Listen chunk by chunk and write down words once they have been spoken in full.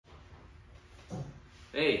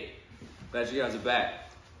Hey, glad you guys are back.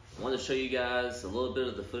 I wanted to show you guys a little bit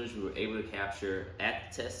of the footage we were able to capture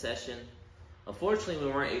at the test session. Unfortunately,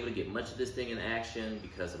 we weren't able to get much of this thing in action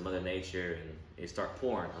because of Mother Nature and it started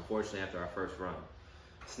pouring, unfortunately, after our first run.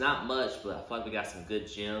 It's not much, but I feel like we got some good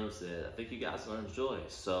gems that I think you guys will enjoy.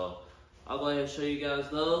 So I'll go ahead and show you guys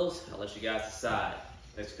those. I'll let you guys decide.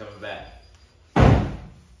 Thanks for coming back.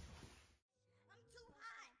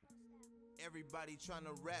 Everybody trying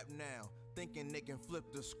to rap now, thinking they can flip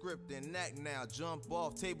the script and act now. Jump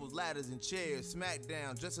off tables, ladders, and chairs, smack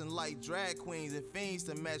down, dressing like drag queens and fiends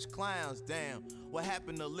to match clowns. Damn, what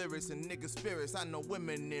happened to lyrics and nigga spirits? I know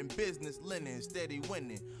women in business linen, steady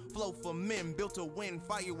winning. Flow for men, built to win,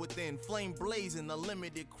 fire within, flame blazing, a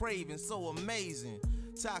limited craving, so amazing.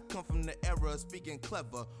 Ty come from the era of speaking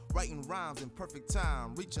clever, writing rhymes in perfect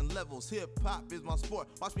time, reaching levels. Hip-hop is my sport,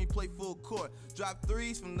 watch me play full court. Drop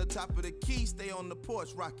threes from the top of the key, stay on the porch,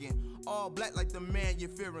 rocking all black like the man you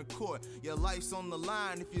fear in court. Your life's on the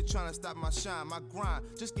line if you're trying to stop my shine, my grind.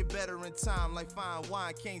 Just get better in time like fine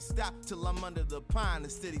wine, can't stop till I'm under the pine, the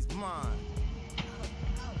city's mine.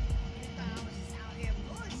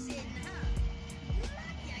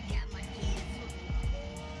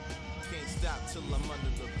 Stop till I'm under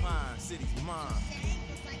the pine, city's mine.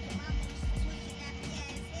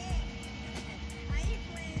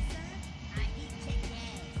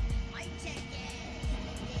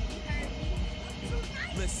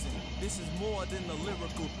 Listen, this is more than a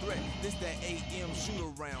lyrical threat. This that AM shoot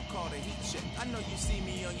around called a heat check. I know you see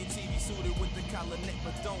me on your TV suited with the collar neck,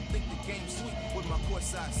 but don't think the game's sweet with my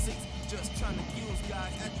courtside seats. Just trying to use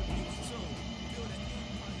God's attributes too.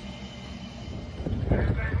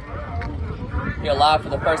 Here live for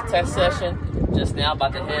the first test session. Just now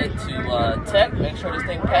about to head to tech, make sure this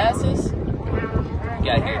thing passes. You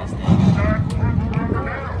gotta hear this thing.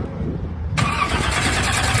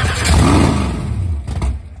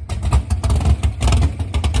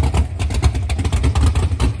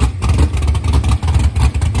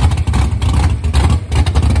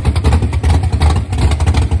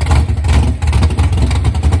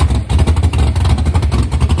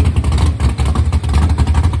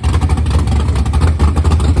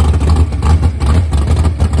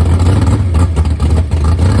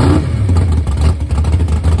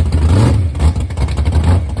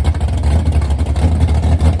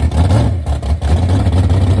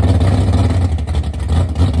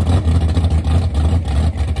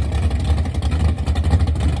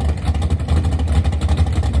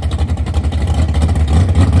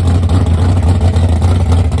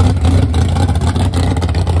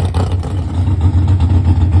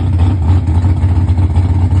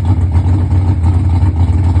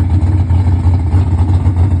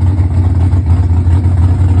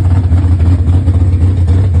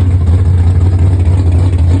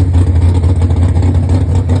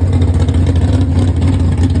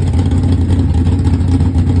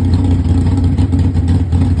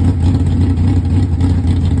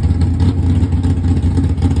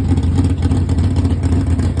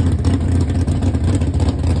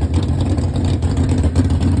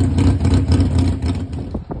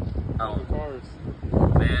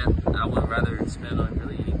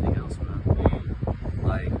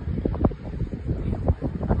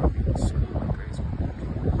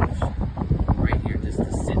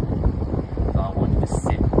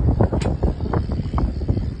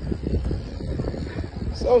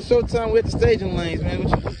 So showtime, we're at the staging lanes, man.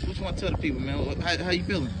 What you want to tell the people, man? How you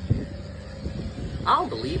feeling? I don't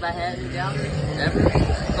believe I had any doubts ever. I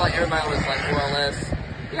feel like everybody was like more or less,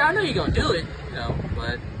 yeah, I know you're gonna do it, you know,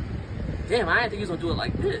 but damn, I didn't think he was gonna do it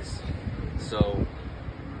like this. So,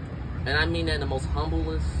 and I mean that in the most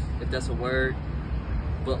humblest, if that's a word,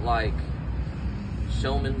 but like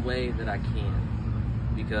showman way that I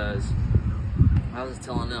can. Because I was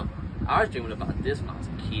telling them, I was dreaming about this when I was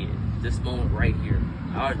a kid. This moment right here.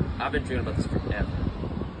 I've been dreaming about this forever.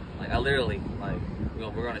 Like I literally, like,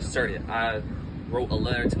 we're gonna assert it. I wrote a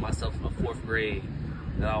letter to myself in the 4th grade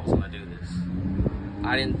that I was gonna do this.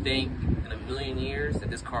 I didn't think in a million years that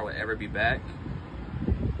this car would ever be back.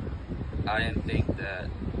 I didn't think that,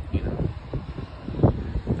 you know,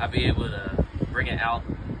 I'd be able to bring it out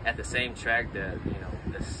at the same track that, you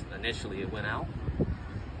know, this initially it went out.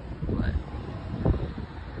 But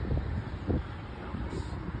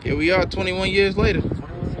here we are 21 years later.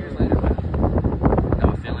 21 years later, man. Got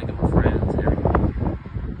my family, got my friends,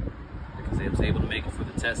 everything. Because they was able to make it for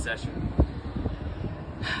the test session.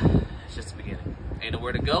 It's just the beginning. Ain't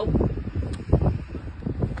nowhere to go.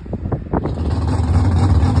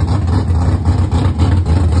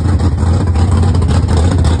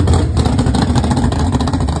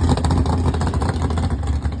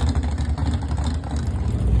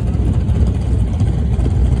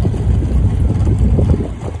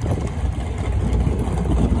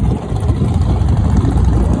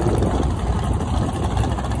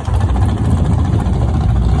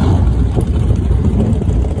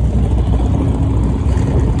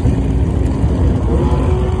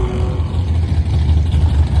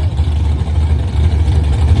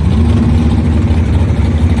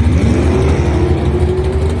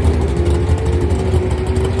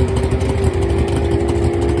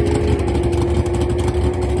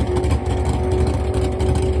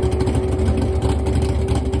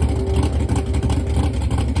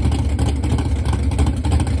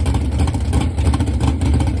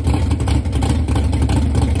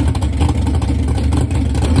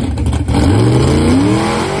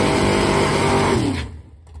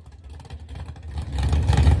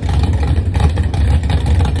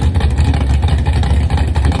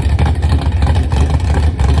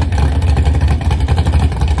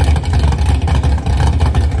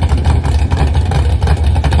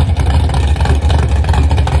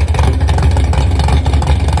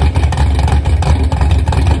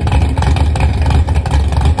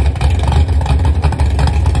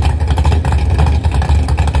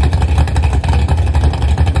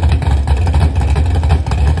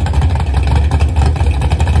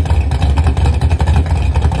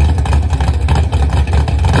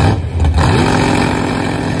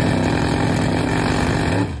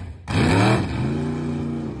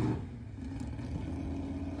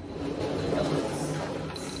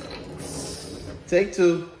 Take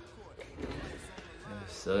two.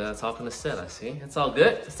 So talking to Seth, I see. It's all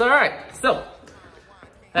good. It's all right. So,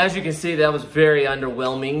 as you can see, that was very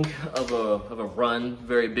underwhelming of a run.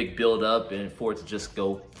 Very big build up, and for it to just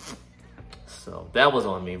go. So that was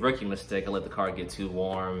on me. Rookie mistake. I let the car get too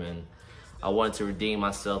warm, and I wanted to redeem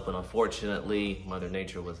myself, but unfortunately, Mother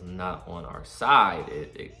Nature was not on our side.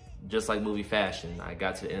 It just like movie fashion, I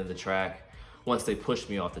got to the end of the track once they pushed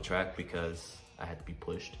me off the track because I had to be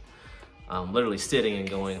pushed. Literally sitting and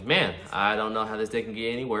going, man, I don't know how this day can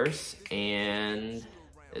get any worse, and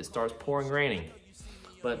it starts pouring raining.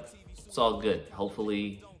 But it's all good.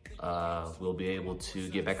 Hopefully, we'll be able to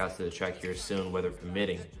get back out to the track here soon, weather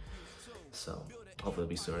permitting. So hopefully it'll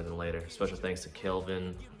be sooner than later. Special thanks to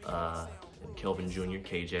Kelvin and Kelvin Jr.,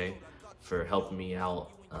 KJ, for helping me out,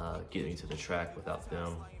 getting me to the track. Without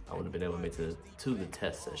them, I wouldn't have been able to make it to the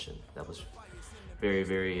test session. That was very,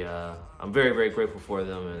 very, I'm very, very grateful for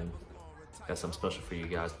them, and got something special for you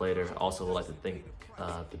guys later. Also would like to thank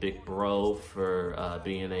the big bro for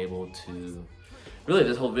being able to, really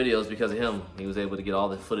this whole video is because of him. He was able to get all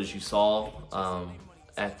the footage you saw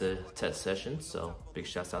at the test session, so big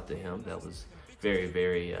shouts out to him. That was very,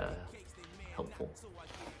 very helpful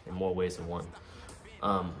in more ways than one.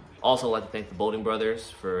 Also like to thank the Bolding Brothers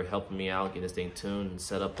for helping me out, getting this thing tuned and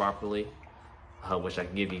set up properly. I wish I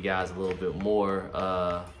could give you guys a little bit more,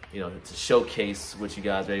 you know, to showcase what you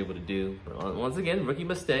guys are able to do. But once again, rookie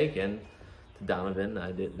mistake, and to Donovan,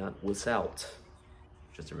 I did not wuss out.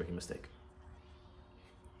 Just a rookie mistake.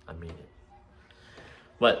 I mean it.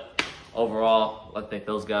 But overall, I'd like to thank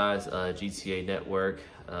those guys, GTA Network,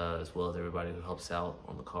 as well as everybody who helps out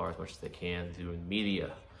on the car as much as they can through the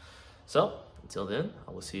media. So, until then,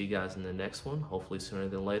 I will see you guys in the next one, hopefully sooner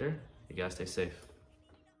than later. You guys stay safe.